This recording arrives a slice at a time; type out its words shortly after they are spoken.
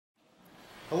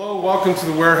Hello, welcome to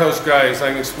the Warehouse Guys.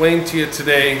 I'm explaining to you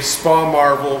today Spa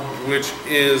Marvel, which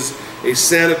is a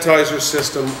sanitizer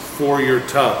system for your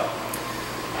tub.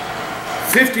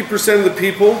 50% of the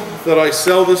people that I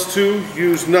sell this to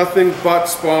use nothing but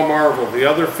Spa Marvel. The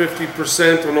other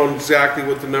 50%, I don't know exactly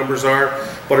what the numbers are,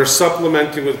 but are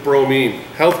supplementing with bromine.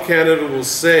 Health Canada will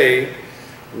say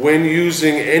when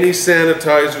using any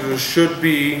sanitizer, there should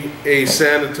be a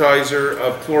sanitizer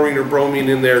of chlorine or bromine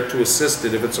in there to assist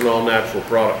it if it's an all-natural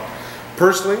product.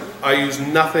 Personally, I use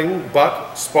nothing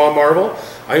but Spa Marvel.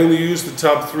 I only use the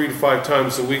tub 3 to 5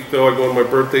 times a week, though. I go in my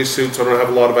birthday suit, so I don't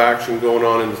have a lot of action going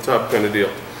on in the tub kind of deal.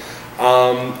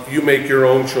 You make your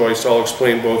own choice. I'll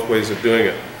explain both ways of doing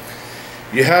it.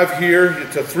 You have here,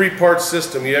 it's a 3-part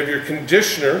system. You have your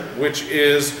conditioner, which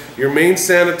is your main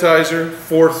sanitizer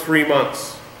for 3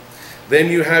 months. Then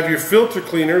you have your filter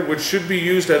cleaner, which should be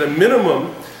used at a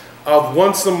minimum of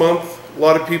once a month. A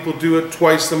lot of people do it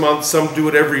twice a month, some do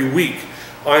it every week.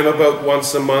 I'm about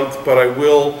once a month, but I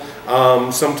will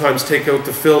sometimes take out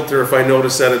the filter if I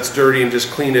notice that it's dirty and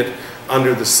just clean it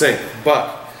under the sink.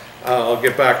 But I'll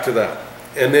get back to that.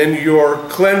 And then your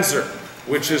cleanser,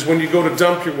 which is when you go to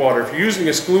dump your water. If you're using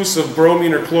exclusive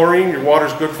bromine or chlorine, your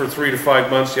water's good for 3 to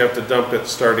 5 months. You have to dump it,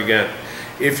 start again.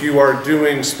 If you are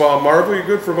doing Spa Marvel, you're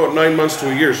good for about 9 months to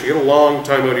a year, so you get a long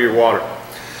time out of your water.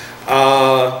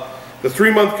 The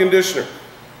 3-month conditioner.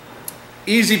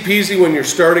 Easy peasy when you're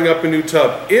starting up a new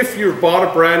tub. If you've bought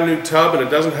a brand new tub and it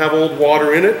doesn't have old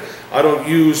water in it, I don't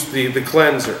use the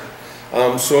cleanser.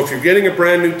 So if you're getting a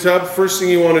brand new tub, first thing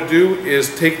you want to do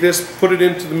is take this, put it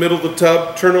into the middle of the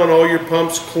tub, turn on all your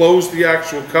pumps, close the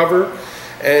actual cover,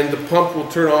 and the pump will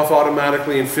turn off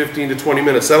automatically in 15 to 20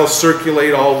 minutes. That'll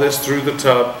circulate all this through the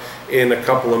tub in a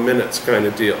couple of minutes kind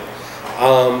of deal.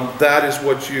 That is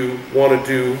what you want to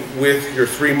do with your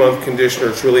 3-month conditioner.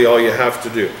 It's really all you have to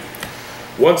do.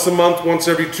 Once a month, once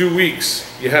every 2 weeks,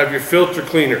 you have your filter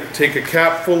cleaner. Take a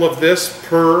cap full of this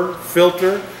per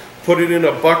filter, put it in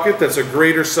a bucket that's a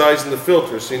greater size than the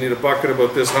filter. So you need a bucket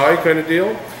about this high kind of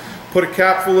deal. Put a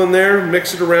capful in there,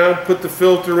 mix it around, put the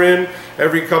filter in.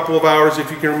 Every couple of hours,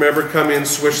 if you can remember, come in,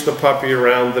 swish the puppy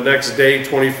around. The next day,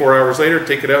 24 hours later,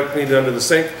 take it out, clean it under the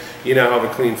sink. You now have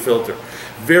a clean filter.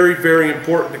 Very, very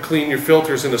important to clean your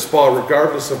filters in a spa,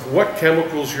 regardless of what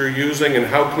chemicals you're using and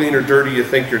how clean or dirty you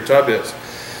think your tub is.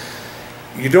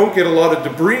 You don't get a lot of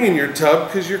debris in your tub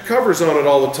because your cover's on it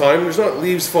all the time. There's not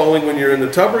leaves falling when you're in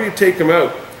the tub, or you take them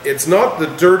out. It's not the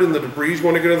dirt and the debris you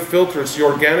want to get in the filter, it's the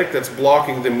organic that's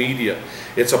blocking the media.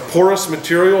 It's a porous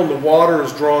material and the water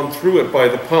is drawn through it by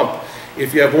the pump.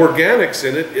 If you have organics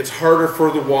in it, it's harder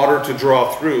for the water to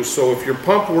draw through. So if your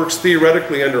pump works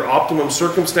theoretically under optimum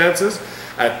circumstances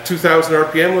at 2,000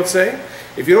 RPM, let's say,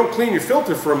 if you don't clean your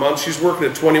filter for a month, she's working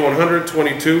at 2100,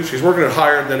 22, she's working at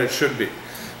higher than it should be.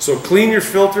 So clean your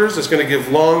filters. It's going to give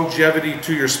longevity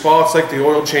to your spa. It's like the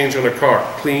oil change on a car.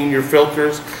 Clean your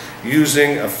filters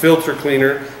using a filter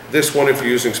cleaner. This one if you're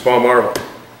using Spa Marvel.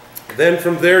 Then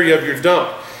from there you have your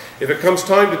dump. If it comes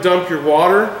time to dump your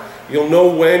water, you'll know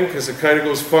when, because it kind of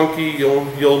goes funky.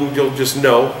 You'll just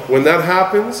know. When that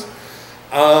happens,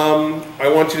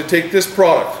 I want you to take this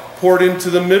product, pour it into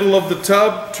the middle of the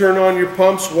tub, turn on your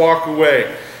pumps, walk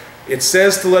away. It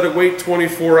says to let it wait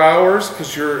 24 hours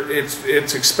because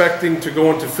it's expecting to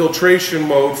go into filtration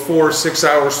mode 4 or 6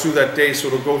 hours through that day, so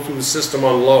it'll go through the system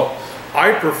on low.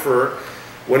 I prefer,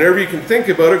 whenever you can think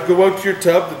about it, go out to your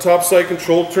tub, the top side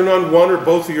control, turn on one or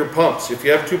both of your pumps. If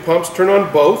you have 2 pumps, turn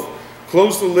on both,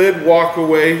 close the lid, walk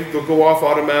away. They'll go off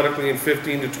automatically in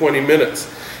 15 to 20 minutes.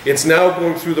 It's now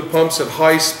going through the pumps at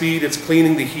high speed. It's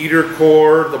cleaning the heater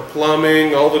core, the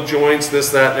plumbing, all the joints,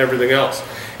 this, that, and everything else.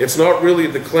 It's not really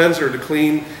the cleanser to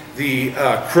clean the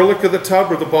acrylic of the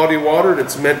tub or the body of water.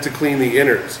 It's meant to clean the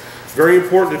innards. It's very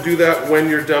important to do that when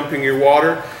you're dumping your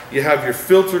water. You have your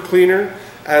filter cleaner.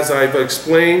 As I've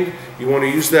explained, you want to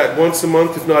use that once a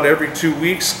month, if not every 2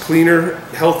 weeks. Cleaner,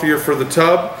 healthier for the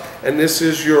tub. And this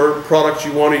is your product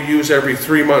you want to use every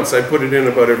 3 months. I put it in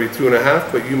about every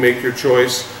 2.5, but you make your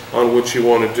choice on what you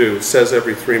want to do. It says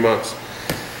every 3 months.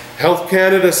 Health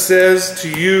Canada says to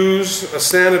use a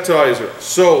sanitizer.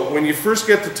 So when you first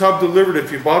get the tub delivered,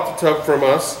 if you bought the tub from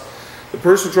us, the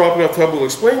person dropping off the tub will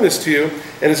explain this to you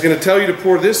and is going to tell you to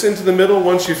pour this into the middle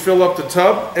once you fill up the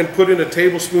tub and put in a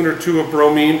tablespoon or 2 of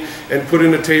bromine and put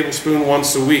in a tablespoon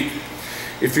once a week.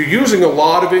 If you're using a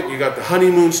lot of it, you got the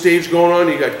honeymoon stage going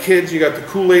on, you got kids, you got the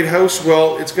Kool-Aid house,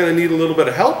 well, it's going to need a little bit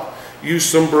of help. Use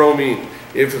some bromine.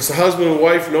 If it's a husband and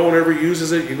wife, no one ever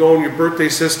uses it, you go in your birthday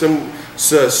system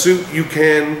suit, you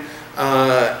can,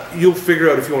 you'll figure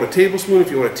out if you want a tablespoon,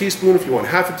 if you want a teaspoon, if you want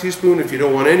half a teaspoon, if you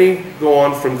don't want any, go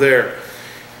on from there.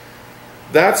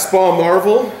 That Spa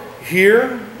Marvel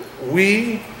here,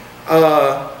 we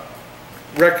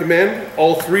recommend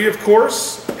all three, of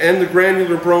course, and the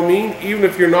granular bromine, even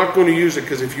if you're not going to use it,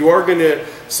 because if you are going to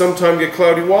sometime get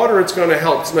cloudy water, it's going to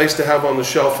help. It's nice to have on the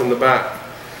shelf in the back.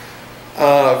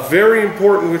 Very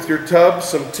important with your tub,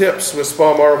 some tips with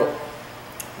Spa Marvel.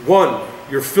 One,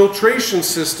 your filtration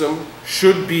system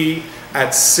should be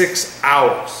at 6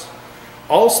 hours.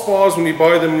 All spas, when you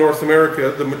buy them in North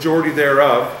America, the majority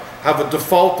thereof, have a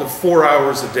default of 4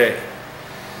 hours a day.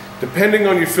 Depending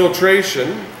on your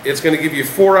filtration, it's going to give you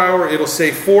 4 hours, it'll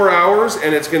say 4 hours,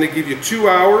 and it's going to give you 2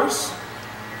 hours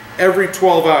every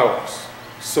 12 hours.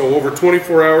 So over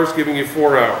 24 hours, giving you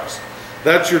 4 hours.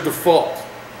 That's your default.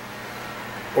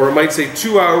 Or it might say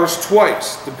 2 hours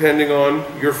twice, depending on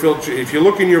your filter. If you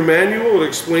look in your manual, it'll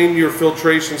explain your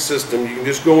filtration system. You can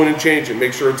just go in and change it.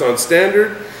 Make sure it's on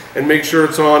standard, and make sure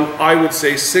it's on, I would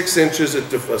say, 6 inches at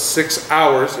 6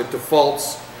 hours. It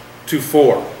defaults to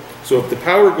 4. So if the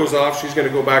power goes off, she's going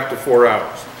to go back to 4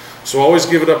 hours. So always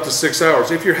give it up to 6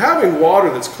 hours. If you're having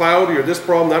water that's cloudy or this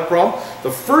problem, that problem,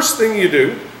 the first thing you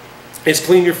do is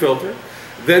clean your filter.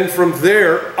 Then from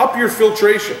there, up your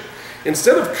filtration.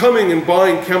 Instead of coming and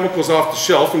buying chemicals off the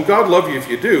shelf, and God love you if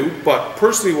you do, but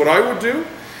personally what I would do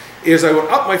is I would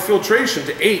up my filtration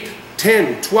to 8,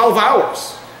 10, 12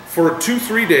 hours for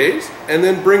 2-3 days, and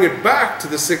then bring it back to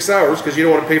the 6 hours because you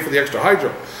don't want to pay for the extra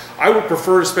hydro. I would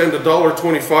prefer to spend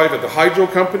 $1.25 at the hydro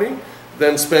company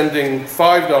than spending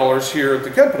 $5 here at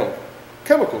the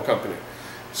chemical company.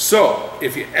 So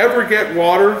if you ever get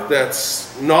water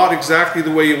that's not exactly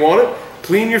the way you want it,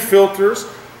 clean your filters,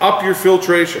 up your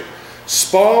filtration.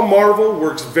 Spa Marvel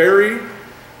works very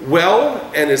well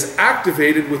and is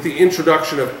activated with the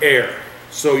introduction of air.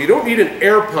 So you don't need an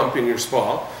air pump in your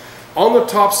spa. On the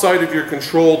top side of your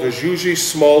control, there's usually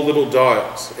small little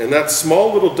dials. And that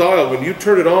small little dial, when you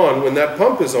turn it on, when that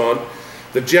pump is on,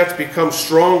 the jets become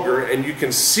stronger and you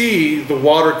can see the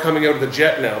water coming out of the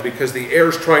jet now because the air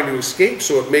is trying to escape,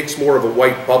 so it makes more of a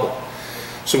white bubble.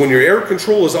 So when your air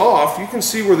control is off, you can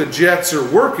see where the jets are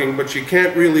working, but you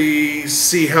can't really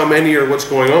see how many or what's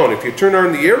going on. If you turn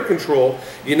on the air control,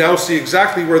 you now see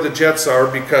exactly where the jets are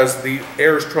because the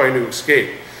air is trying to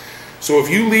escape. So if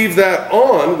you leave that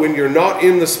on when you're not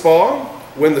in the spa,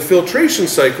 when the filtration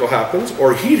cycle happens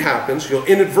or heat happens, you'll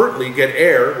inadvertently get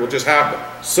air, will just happen.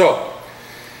 So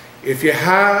if you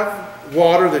have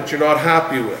water that you're not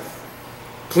happy with,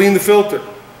 clean the filter.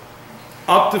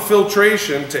 Up the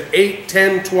filtration to 8,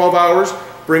 10, 12 hours,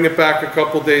 bring it back a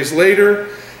couple days later,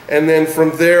 and then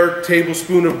from there,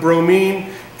 tablespoon of bromine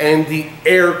and the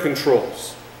air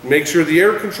controls. Make sure the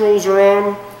air controls are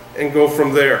on and go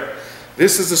from there.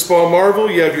 This is the Spa Marvel.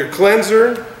 You have your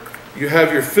cleanser, you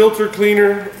have your filter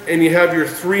cleaner, and you have your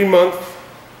 3-month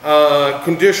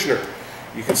conditioner.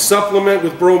 You can supplement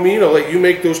with bromine. I'll let you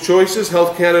make those choices.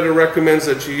 Health Canada recommends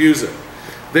that you use it.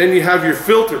 Then you have your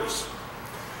filters,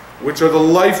 which are the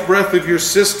life breath of your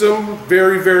system.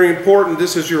 Very, very important.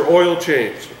 This is your oil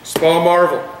change. Spa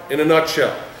Marvel, in a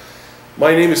nutshell.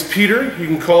 My name is Peter. You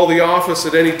can call the office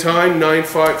at any time,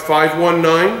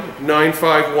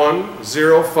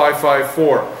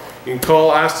 519-951-0554. You can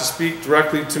call, ask to speak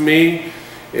directly to me.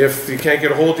 If you can't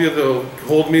get a hold of you, they'll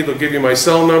give you my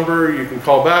cell number. You can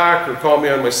call back or call me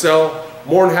on my cell.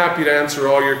 More than happy to answer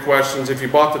all your questions. If you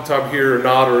bought the tub here or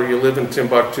not, or you live in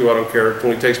Timbuktu, I don't care. It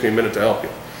only takes me a minute to help you.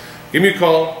 Give me a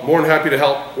call. More than happy to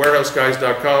help.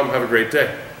 WarehouseGuys.com. Have a great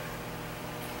day.